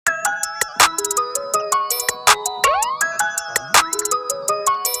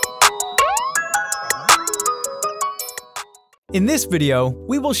In this video,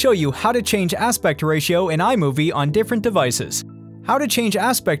 we will show you how to change aspect ratio in iMovie on different devices. How to change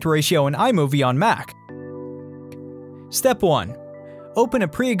aspect ratio in iMovie on Mac. Step 1. Open a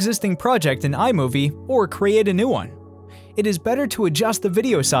pre-existing project in iMovie or create a new one. It is better to adjust the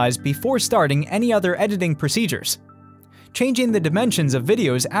video size before starting any other editing procedures. Changing the dimensions of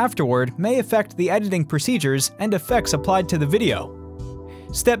videos afterward may affect the editing procedures and effects applied to the video.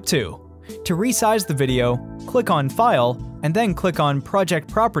 Step 2. To resize the video, click on File and then click on Project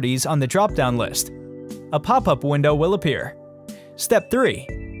Properties on the drop-down list. A pop-up window will appear. Step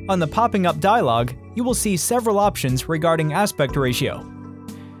 3. On the popping up dialog, you will see several options regarding aspect ratio.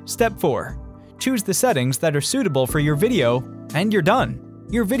 Step 4. Choose the settings that are suitable for your video, and you're done.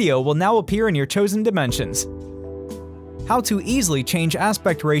 Your video will now appear in your chosen dimensions. How to easily change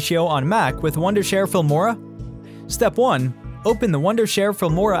aspect ratio on Mac with Wondershare Filmora? Step 1. Open the Wondershare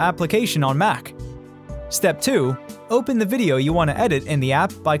Filmora application on Mac. Step 2. Open the video you want to edit in the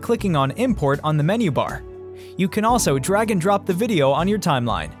app by clicking on Import on the menu bar. You can also drag and drop the video on your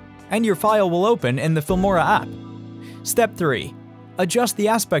timeline, and your file will open in the Filmora app. Step 3. Adjust the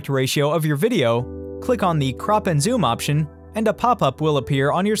aspect ratio of your video, click on the Crop and Zoom option, and a pop-up will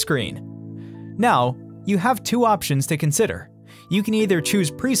appear on your screen. Now, you have two options to consider. You can either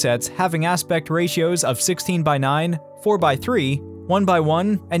choose presets having aspect ratios of 16:9, 4:3,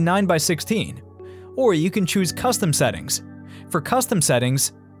 1:1, and 9:16. Or you can choose custom settings. For custom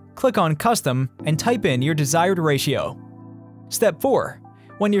settings, click on Custom and type in your desired ratio. Step 4.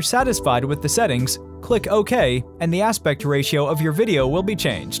 When you're satisfied with the settings, click OK and the aspect ratio of your video will be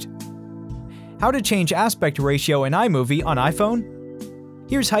changed. How to change aspect ratio in iMovie on iPhone?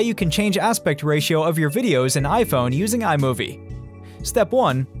 Here's how you can change aspect ratio of your videos in iPhone using iMovie. Step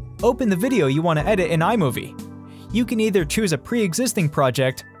 1. Open the video you want to edit in iMovie. You can either choose a pre-existing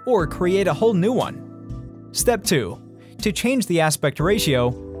project or create a whole new one. Step 2. To change the aspect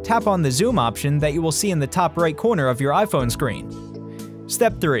ratio, tap on the zoom option that you will see in the top right corner of your iPhone screen.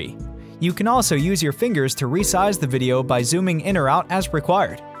 Step 3. You can also use your fingers to resize the video by zooming in or out as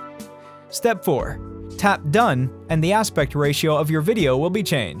required. Step 4. Tap Done and the aspect ratio of your video will be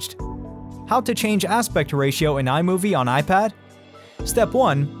changed. How to change aspect ratio in iMovie on iPad? Step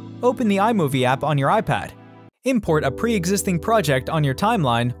 1. Open the iMovie app on your iPad. Import a pre-existing project on your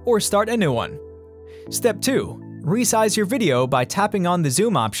timeline or start a new one. Step 2. Resize your video by tapping on the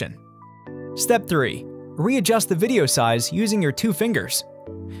zoom option. Step 3. Readjust the video size using your two fingers.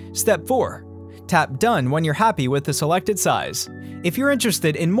 Step 4. Tap Done when you're happy with the selected size. If you're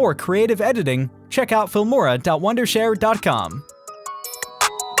interested in more creative editing, check out filmora.wondershare.com.